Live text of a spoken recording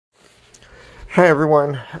Hi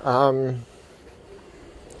everyone.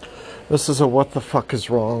 This is a what the fuck is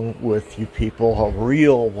wrong with you people, a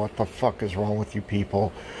real what the fuck is wrong with you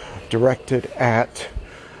people, directed at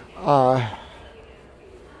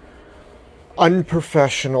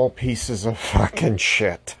unprofessional pieces of fucking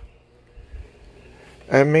shit.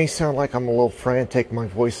 It may sound like I'm a little frantic, my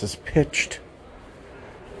voice is pitched.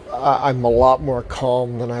 I'm a lot more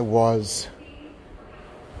calm than I was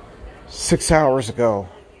 6 hours ago.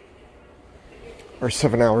 Or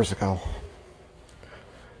 7 hours ago.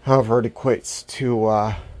 However, it equates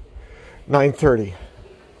to 9:30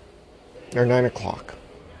 or 9 o'clock.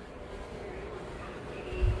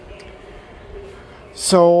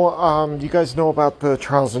 So, you guys know about the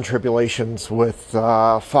trials and tribulations with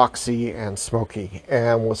Foxy and Smokey.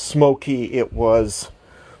 And with Smokey, it was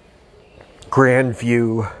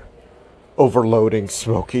Grandview overloading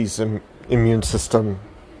Smokey's immune system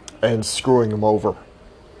and screwing him over.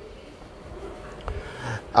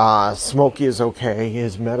 Smokey is okay.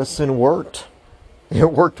 His medicine worked.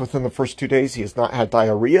 It worked within the first 2 days. He has not had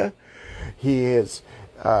diarrhea. He's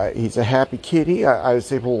a happy kitty. I was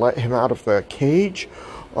able to let him out of the cage.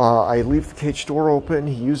 I leave the cage door open.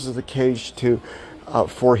 He uses the cage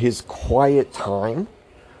for his quiet time,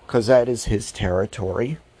 because that is his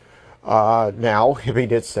territory. Now, I mean,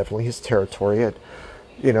 it's definitely his territory.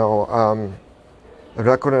 I'm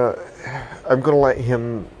gonna let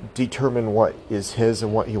him determine what is his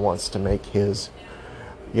and what he wants to make his,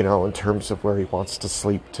 in terms of where he wants to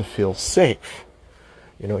sleep to feel safe.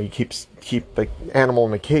 You keep the animal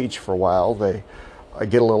in a cage for a while, I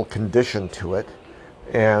get a little conditioned to it,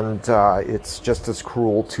 and it's just as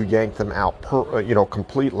cruel to yank them out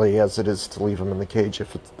completely as it is to leave them in the cage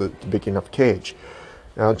if it's the big enough cage.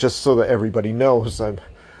 Now, just so that everybody knows,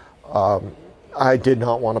 I did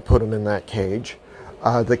not want to put him in that cage.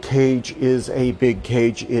 The cage is a big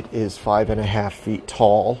cage. It is 5.5 feet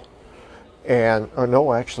tall.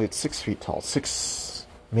 Actually it's 6 feet tall.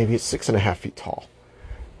 Maybe it's 6.5 feet tall.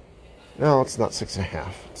 No, it's not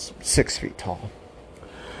 6.5. It's 6 feet tall.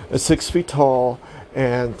 It's 6 feet tall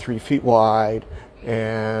and 3 feet wide,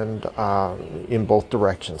 and in both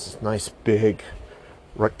directions. It's a nice big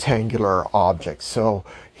rectangular object. So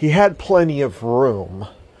he had plenty of room.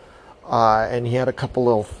 And he had a couple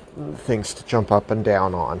little things to jump up and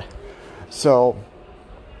down on. So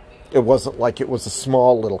it wasn't like it was a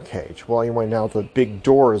small little cage. Well, anyway, now the big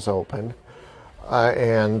door is open,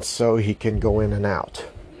 and so he can go in and out.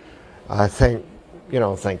 Thank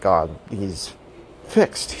God he's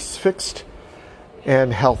fixed. He's fixed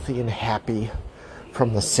and healthy and happy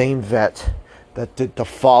from the same vet that did the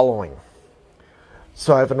following.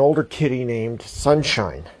 So I have an older kitty named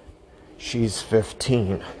Sunshine. She's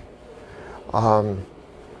 15.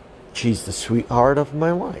 She's the sweetheart of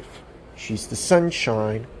my life. She's the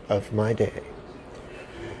sunshine of my day.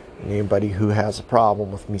 Anybody who has a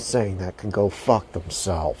problem with me saying that can go fuck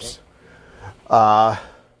themselves. My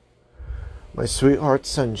sweetheart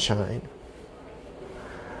Sunshine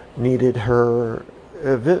needed her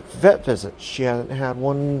vet visit. She hadn't had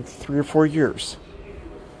one in 3 or 4 years.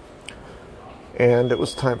 And it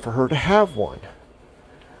was time for her to have one.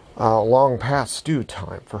 Long past due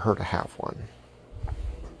time for her to have one.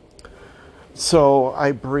 So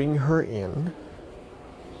I bring her in,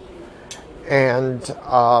 and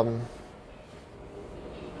the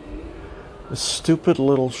stupid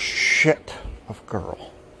little shit of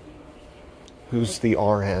girl, who's the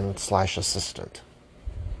RN/assistant,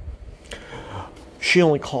 she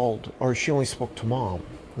only spoke to Mom,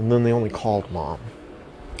 and then they only called Mom.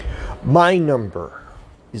 My number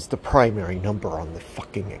is the primary number on the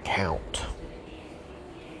fucking account.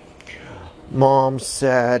 Mom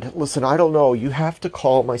said, listen, I don't know, you have to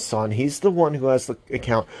call my son. He's the one who has the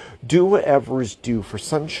account. Do whatever is due for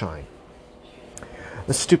Sunshine.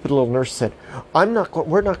 The stupid little nurse said,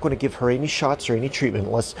 we're not going to give her any shots or any treatment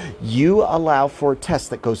unless you allow for a test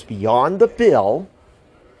that goes beyond the bill.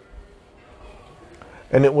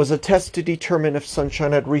 And it was a test to determine if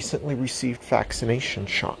Sunshine had recently received vaccination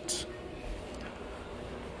shots.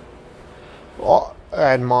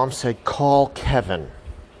 And Mom said, call Kevin.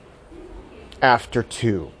 After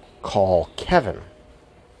 2, call Kevin.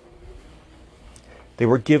 They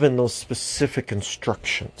were given those specific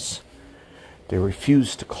instructions. They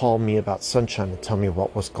refused to call me about Sunshine and tell me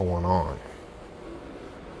what was going on.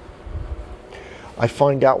 I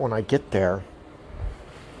find out when I get there.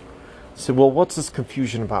 I said, well, what's this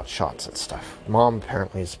confusion about shots and stuff? Mom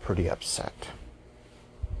apparently is pretty upset.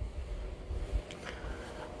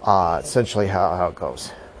 Essentially how it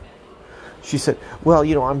goes. She said, well,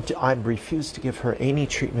 I'm refused to give her any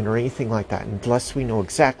treatment or anything like that unless we know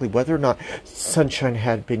exactly whether or not Sunshine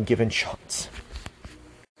had been given shots.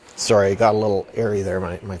 Sorry, I got a little airy there.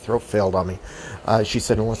 My throat failed on me. She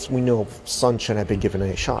said, unless we know if Sunshine had been given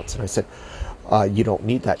any shots. And I said, you don't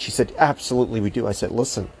need that. She said, absolutely we do. I said,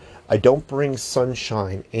 listen, I don't bring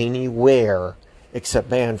Sunshine anywhere except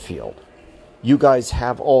Banfield. You guys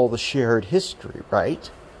have all the shared history,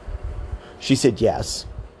 right? She said, yes.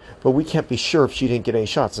 But we can't be sure if she didn't get any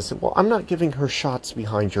shots. I said, well, I'm not giving her shots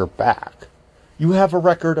behind your back. You have a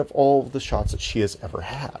record of all the shots that she has ever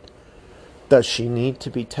had. Does she need to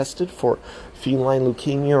be tested for feline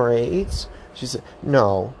leukemia or AIDS? She said,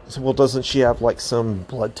 no. I said, well, doesn't she have like some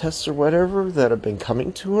blood tests or whatever that have been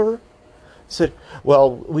coming to her? I said,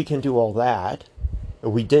 well, we can do all that.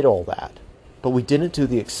 We did all that. But we didn't do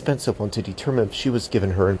the expensive one to determine if she was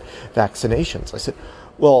given her vaccinations. I said,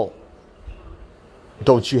 well,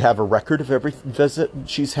 don't you have a record of every visit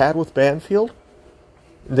she's had with Banfield?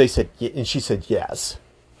 And she said, yes.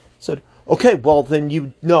 I said, okay, well, then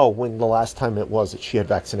you know when the last time it was that she had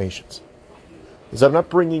vaccinations. Because I'm not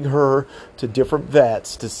bringing her to different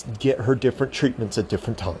vets to get her different treatments at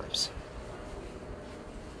different times.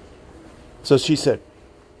 So she said,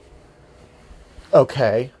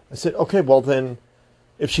 okay. I said, okay, well, then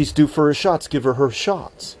if she's due for her shots, give her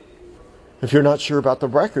shots. If you're not sure about the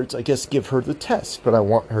records, I guess give her the test. But I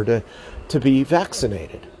want her to be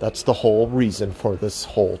vaccinated. That's the whole reason for this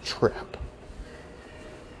whole trip.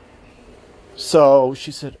 So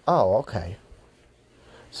she said, oh, okay.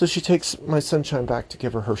 So she takes my Sunshine back to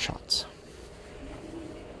give her shots.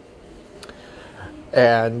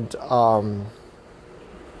 And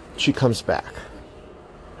she comes back.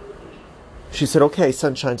 She said, okay,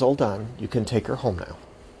 Sunshine's all done. You can take her home now.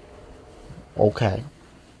 Okay.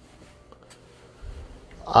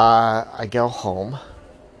 I go home.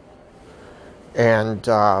 And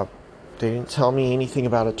they didn't tell me anything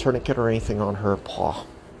about a tourniquet or anything on her paw.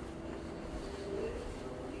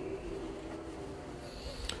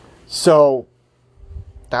 So,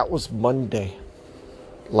 that was Monday.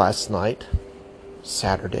 Last night,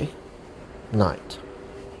 Saturday night.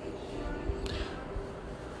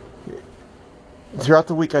 Throughout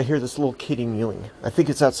the week, I hear this little kitty mewing. I think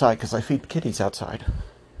it's outside because I feed kitties outside.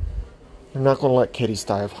 I'm not going to let kitties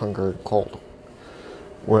die of hunger and cold.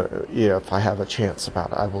 If I have a chance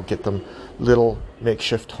about it, I will get them little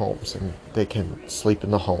makeshift homes and they can sleep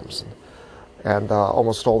in the homes. And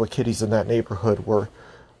almost all the kitties in that neighborhood were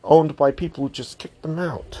owned by people who just kicked them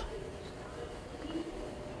out.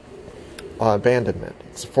 Abandonment.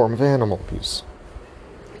 It's a form of animal abuse.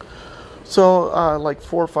 So, like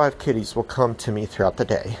 4 or 5 kitties will come to me throughout the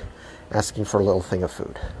day asking for a little thing of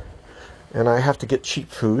food. And I have to get cheap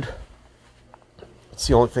food. It's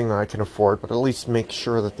the only thing that I can afford, but at least make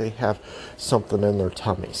sure that they have something in their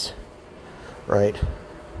tummies. Right?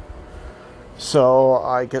 So,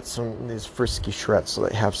 I get these frisky shreds so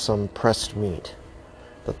they have some pressed meat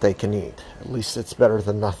that they can eat. At least it's better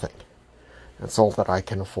than nothing. That's all that I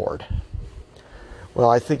can afford. Well,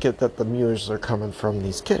 I think that the mews are coming from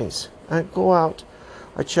these kitties. I go out,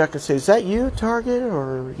 I check and say, is that you, Target?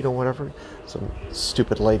 Or, whatever. Some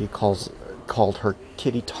stupid lady called her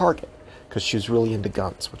kitty Target because she was really into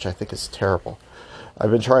guns, which I think is terrible.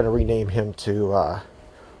 I've been trying to rename him to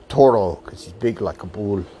Toro because he's big like a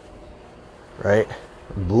bull. Right?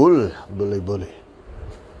 Bull. Bully.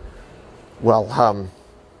 Well,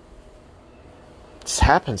 it's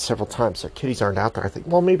happened several times. Their kitties aren't out there. I think,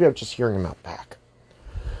 well, maybe I'm just hearing them out back.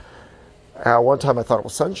 One time I thought it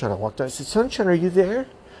was Sunshine. I walked out. I said, Sunshine, are you there?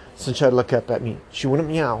 Sunshine looked up at me. She wouldn't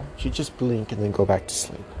meow. She'd just blink and then go back to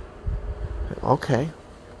sleep. Okay.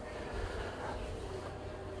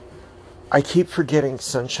 I keep forgetting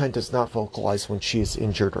Sunshine does not vocalize when she is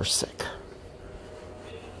injured or sick.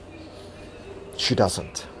 She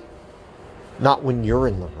doesn't. Not when you're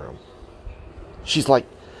in the room. She's like,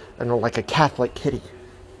 like a Catholic kitty.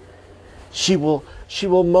 She will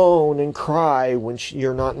moan and cry when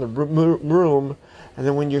you're not in the room. And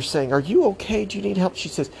then when you're saying, are you okay? Do you need help? She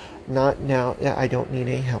says, not now. I don't need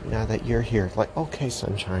any help now that you're here. Like, okay,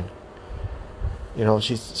 Sunshine.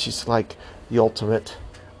 She's like the ultimate,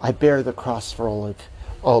 I bear the cross for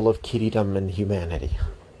all of kittydom and humanity,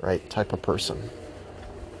 right, type of person.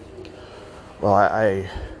 Well,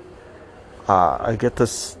 I get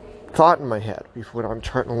this thought in my head before I'm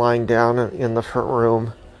lying down in the front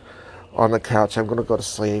room on the couch. I'm going to go to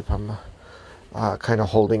sleep. I'm kind of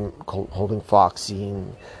holding Foxy,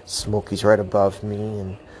 and Smokey's right above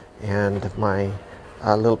me, and my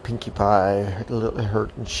little Pinkie Pie, her,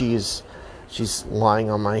 and she's lying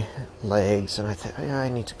on my legs, and I think, I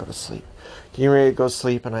need to go to sleep. Getting ready to go to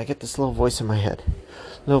sleep, and I get this little voice in my head.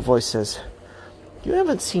 Little voice says, You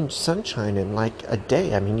haven't seen Sunshine in like a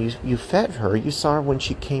day. I mean, you fed her. You saw her when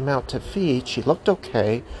she came out to feed. She looked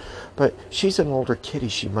okay, but she's an older kitty.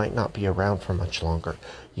 She might not be around for much longer.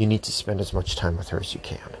 You need to spend as much time with her as you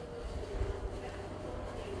can.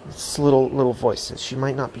 It's little voices. She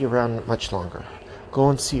might not be around much longer. Go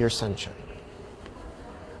and see your Sunshine.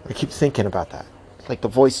 I keep thinking about that. Like the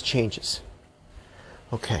voice changes.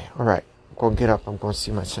 Okay, all right. I'm going to get up. I'm going to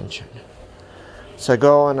see my Sunshine. So I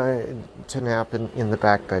go and to nap in the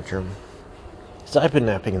back bedroom. So I've been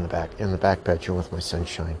napping in the back bedroom with my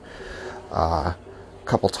Sunshine a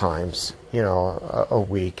couple times, a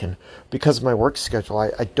week. And because of my work schedule,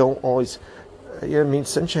 I don't always.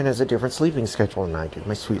 Sunshine has a different sleeping schedule than I do.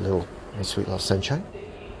 My sweet little Sunshine.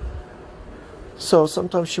 So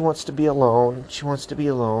sometimes she wants to be alone.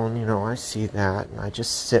 I see that, and I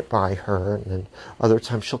just sit by her. And then other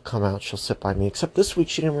times she'll come out, she'll sit by me. Except this week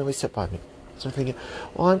she didn't really sit by me. So I'm thinking,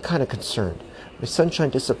 well, I'm kind of concerned. My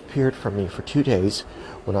Sunshine disappeared from me for 2 days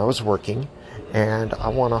when I was working, and I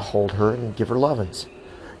want to hold her and give her lovin's.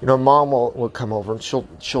 Mom will come over and she'll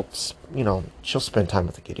spend time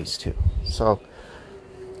with the kitties too. So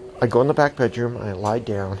I go in the back bedroom, I lie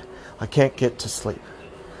down, I can't get to sleep.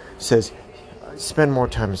 It says, spend more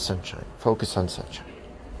time with Sunshine. Focus on Sunshine.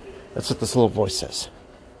 That's what this little voice says.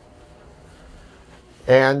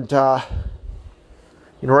 And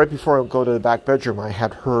right before I go to the back bedroom, I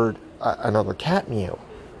had heard another cat meow.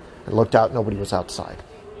 I looked out, nobody was outside.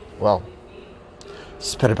 Well,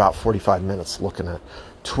 spent about 45 minutes looking at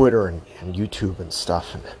Twitter and YouTube and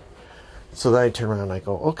stuff. And so then I turn around and I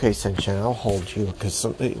go, okay, Sunshine, I'll hold you. Because,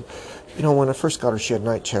 when I first got her, she had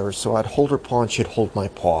night terrors. So I'd hold her paw and she'd hold my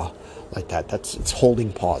paw like that. It's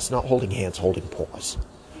holding paws, not holding hands, holding paws.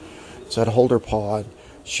 So I'd hold her paw and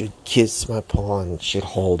she'd kiss my paw and she'd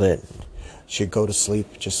hold it. She'd go to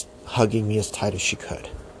sleep just hugging me as tight as she could,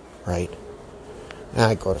 right? And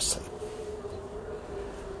I'd go to sleep.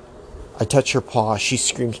 I touch her paw. She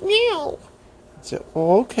screams, meow. I say,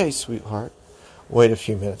 oh, okay, sweetheart. Wait a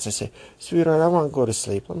few minutes. I say, sweetheart, I want to go to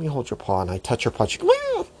sleep. Let me hold your paw. And I touch her paw. She goes,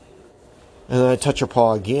 meow. And then I touch her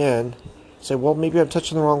paw again. I say, well, maybe I'm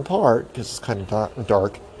touching the wrong part because it's kind of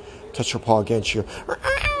dark. Touch her paw again. She goes,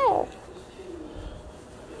 ow.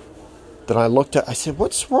 Then I said,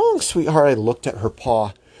 what's wrong, sweetheart? I looked at her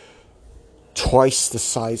paw, twice the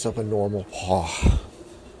size of a normal paw.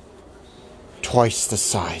 Twice the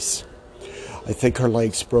size. I think her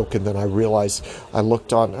leg's broken. Then I realized, I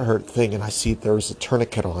looked on her thing and I see there's a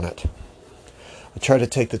tourniquet on it. I try to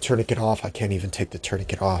take the tourniquet off. I can't even take the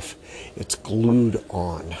tourniquet off. It's glued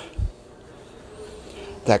on.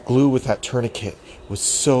 That glue with that tourniquet was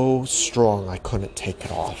so strong I couldn't take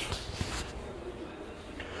it off.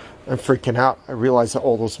 I'm freaking out. I realized that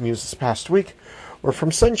all those mews this past week were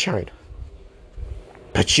from Sunshine.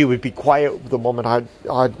 But she would be quiet the moment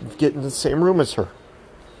I'd get in the same room as her.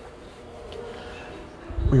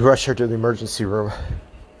 We rush her to the emergency room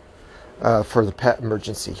for the pet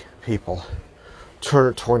emergency people.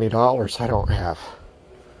 $220 I don't have.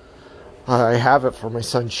 I have it for my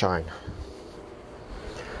Sunshine.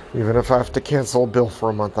 Even if I have to cancel a bill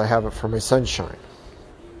for a month, I have it for my Sunshine.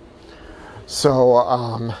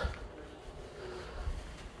 So,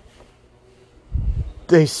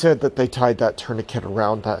 they said that they tied that tourniquet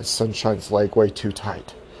around that Sunshine's leg way too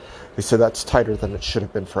tight. They said that's tighter than it should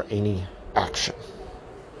have been for any action.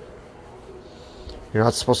 You're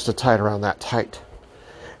not supposed to tie it around that tight.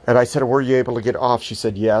 And I said, were you able to get it off? She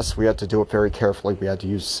said, yes. We had to do it very carefully. We had to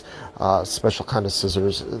use special kind of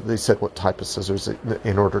scissors. They said what type of scissors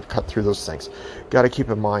in order to cut through those things. Got to keep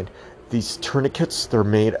in mind, these tourniquets, they're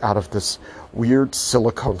made out of this weird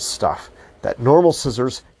silicone stuff that normal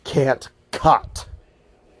scissors can't cut.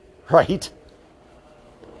 Right?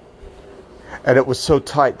 And it was so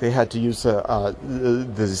tight, they had to use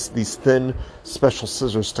these thin special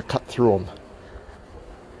scissors to cut through them.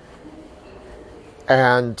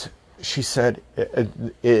 And she said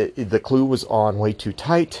the glue was on way too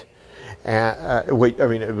tight. And it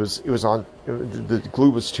was on. The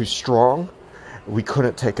glue was too strong. We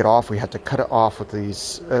couldn't take it off. We had to cut it off with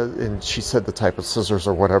these. And she said the type of scissors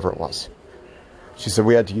or whatever it was. She said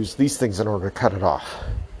we had to use these things in order to cut it off.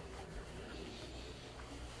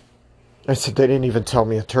 I said they didn't even tell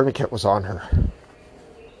me a tourniquet was on her.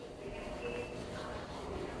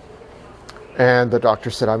 And the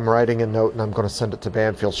doctor said, I'm writing a note and I'm going to send it to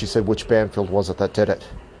Banfield. She said, which Banfield was it that did it?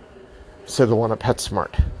 I said, the one at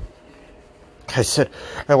PetSmart. I said,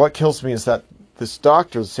 and what kills me is that this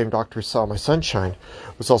doctor, the same doctor who saw my Sunshine,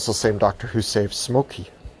 was also the same doctor who saved Smokey.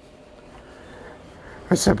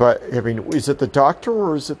 I said, but I mean, is it the doctor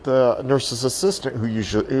or is it the nurse's assistant who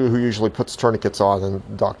usually puts tourniquets on? And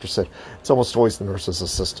the doctor said, it's almost always the nurse's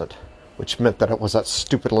assistant, which meant that it was that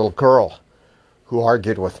stupid little girl who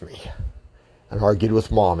argued with me and argued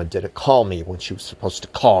with Mom and didn't call me when she was supposed to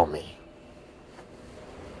call me.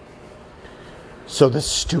 So this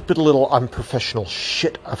stupid little unprofessional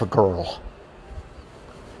shit of a girl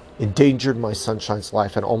endangered my Sunshine's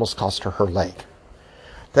life and almost cost her leg.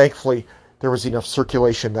 Thankfully, there was enough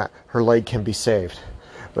circulation that her leg can be saved.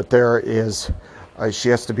 But she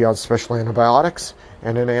has to be on special antibiotics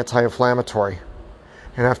and an anti-inflammatory.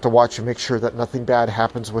 And I have to watch and make sure that nothing bad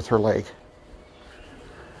happens with her leg.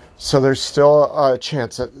 So there's still a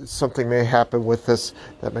chance that something may happen with this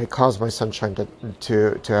that may cause my Sunshine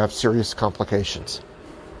to have serious complications.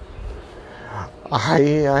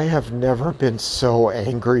 I have never been so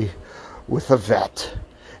angry with a vet.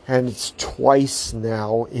 And it's twice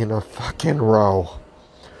now in a fucking row.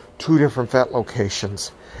 2 different vet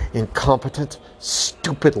locations. Incompetent,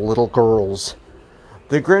 stupid little girls.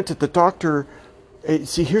 Granted, the doctor...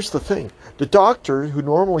 See, here's the thing. The doctor who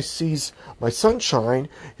normally sees my Sunshine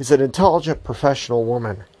is an intelligent professional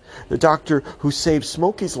woman. The doctor who saved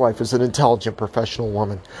Smokey's life is an intelligent professional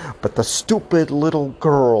woman. But the stupid little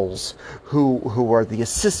girls who are the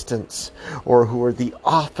assistants or who are the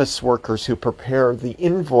office workers who prepare the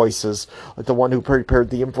invoices, like the one who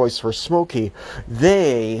prepared the invoice for Smokey,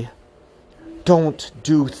 they don't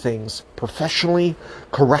do things professionally,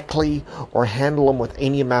 correctly, or handle them with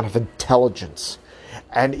any amount of intelligence.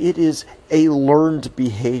 And it is a learned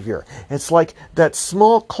behavior. It's like that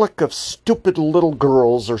small clique of stupid little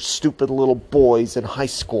girls or stupid little boys in high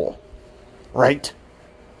school, right?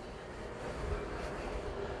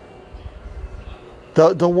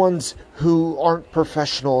 The ones who aren't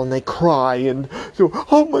professional and they cry and go,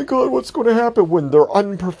 oh my God, what's going to happen, when their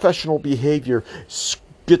unprofessional behavior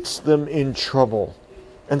gets them in trouble.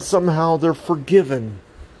 And somehow they're forgiven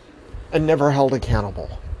and never held accountable.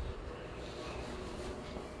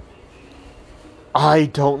 I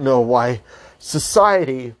don't know why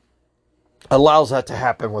society allows that to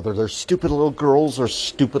happen, whether they're stupid little girls or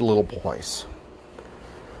stupid little boys.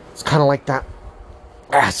 It's kind of like that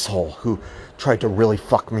asshole who tried to really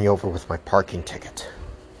fuck me over with my parking ticket.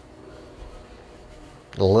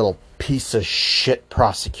 The little piece of shit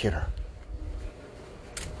prosecutor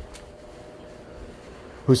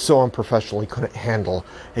who so unprofessionally couldn't handle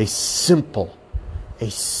a simple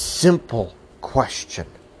question.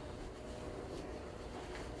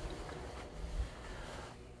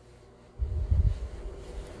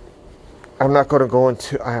 I'm not going to go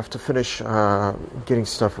into... I have to finish getting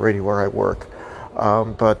stuff ready where I work.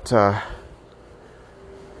 But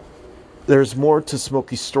there's more to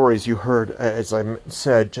Smokey's stories. You heard, as I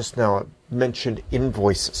said just now, mentioned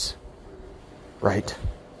invoices. Right?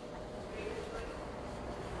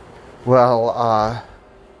 Well,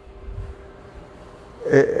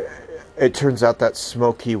 it turns out that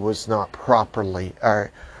Smokey was not properly...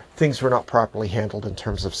 things were not properly handled in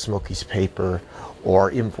terms of Smokey's paper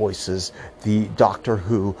or invoices. The doctor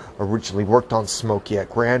who originally worked on Smokey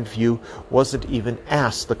at Grandview wasn't even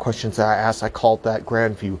asked the questions that I asked. I called that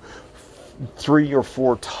Grandview 3 or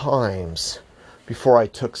 4 times before I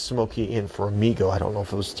took Smokey in for Amigo. I don't know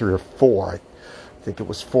if it was 3 or 4. I think it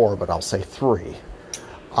was 4, but I'll say 3.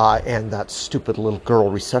 And that stupid little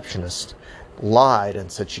girl receptionist lied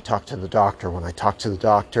and said she talked to the doctor. When I talked to the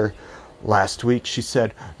doctor last week, she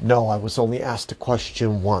said, no, I was only asked a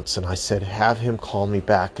question once. And I said, have him call me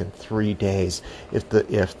back in 3 days if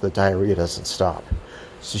the diarrhea doesn't stop.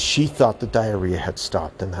 So she thought the diarrhea had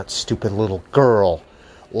stopped, and that stupid little girl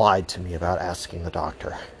lied to me about asking the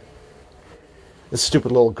doctor. The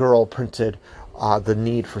stupid little girl printed the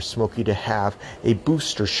need for Smokey to have a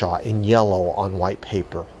booster shot in yellow on white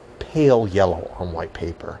paper, pale yellow on white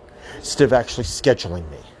paper, instead of actually scheduling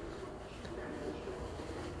me.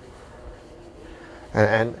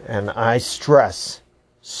 And I stress,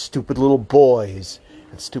 stupid little boys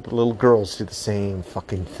and stupid little girls do the same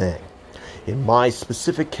fucking thing. In my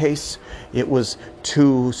specific case, it was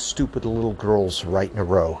 2 stupid little girls right in a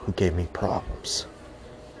row who gave me problems.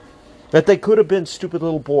 That they could have been stupid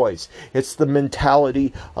little boys. It's the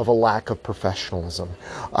mentality of a lack of professionalism.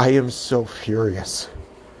 I am so furious.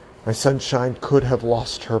 My Sunshine could have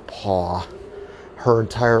lost her paw, her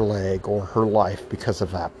entire leg, or her life because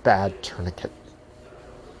of that bad tourniquet.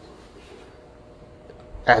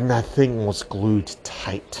 And that thing was glued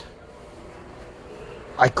tight.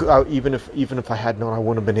 Even if I had known, I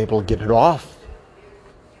wouldn't have been able to get it off.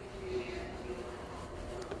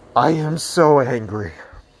 I am so angry.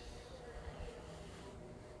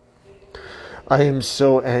 I am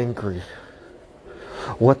so angry.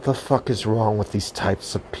 What the fuck is wrong with these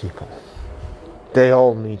types of people? They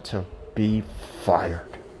all need to be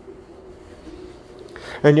fired.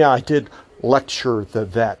 And yeah, I did lecture the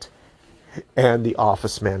vet and the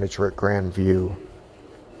office manager at Grandview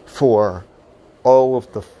for all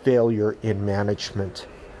of the failure in management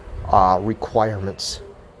requirements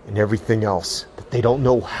and everything else, that they don't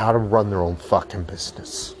know how to run their own fucking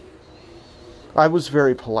business. I was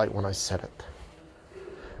very polite when I said it.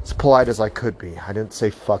 As polite as I could be. I didn't say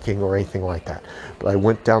fucking or anything like that. But I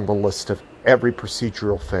went down the list of every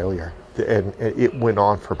procedural failure. And it went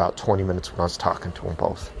on for about 20 minutes when I was talking to them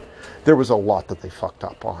both. There was a lot that they fucked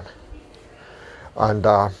up on.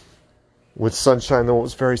 And with Sunshine, though, it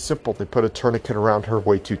was very simple. They put a tourniquet around her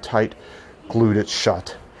way too tight, glued it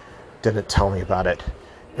shut, didn't tell me about it,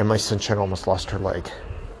 and my Sunshine almost lost her leg.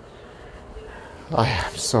 I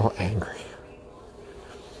am so angry.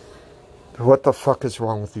 What the fuck is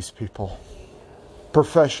wrong with these people?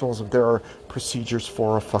 Professionalism, there are procedures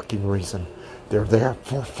for a fucking reason. They're there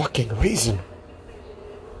for a fucking reason.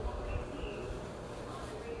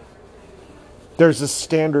 There's a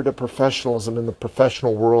standard of professionalism in the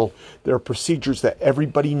professional world. There are procedures that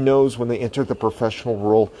everybody knows when they enter the professional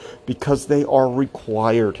world because they are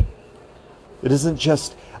required. It isn't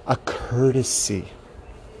just a courtesy.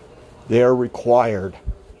 They are required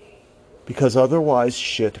because otherwise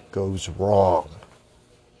shit goes wrong.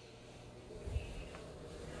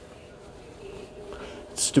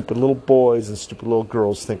 Stupid little boys and stupid little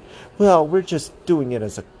girls think, well, we're just doing it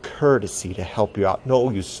as a courtesy to help you out. No,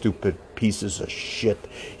 you stupid pieces of shit.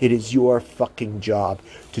 It is your fucking job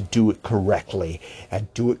to do it correctly,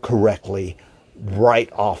 and do it correctly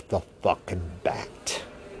right off the fucking bat.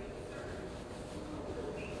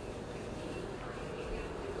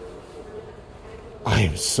 I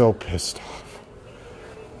am so pissed off.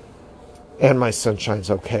 And my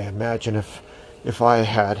Sunshine's okay. Imagine if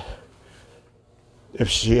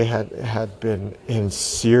she had been in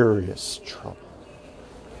serious trouble.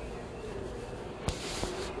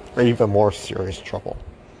 Or even more serious trouble.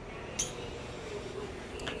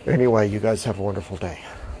 Anyway, you guys have a wonderful day.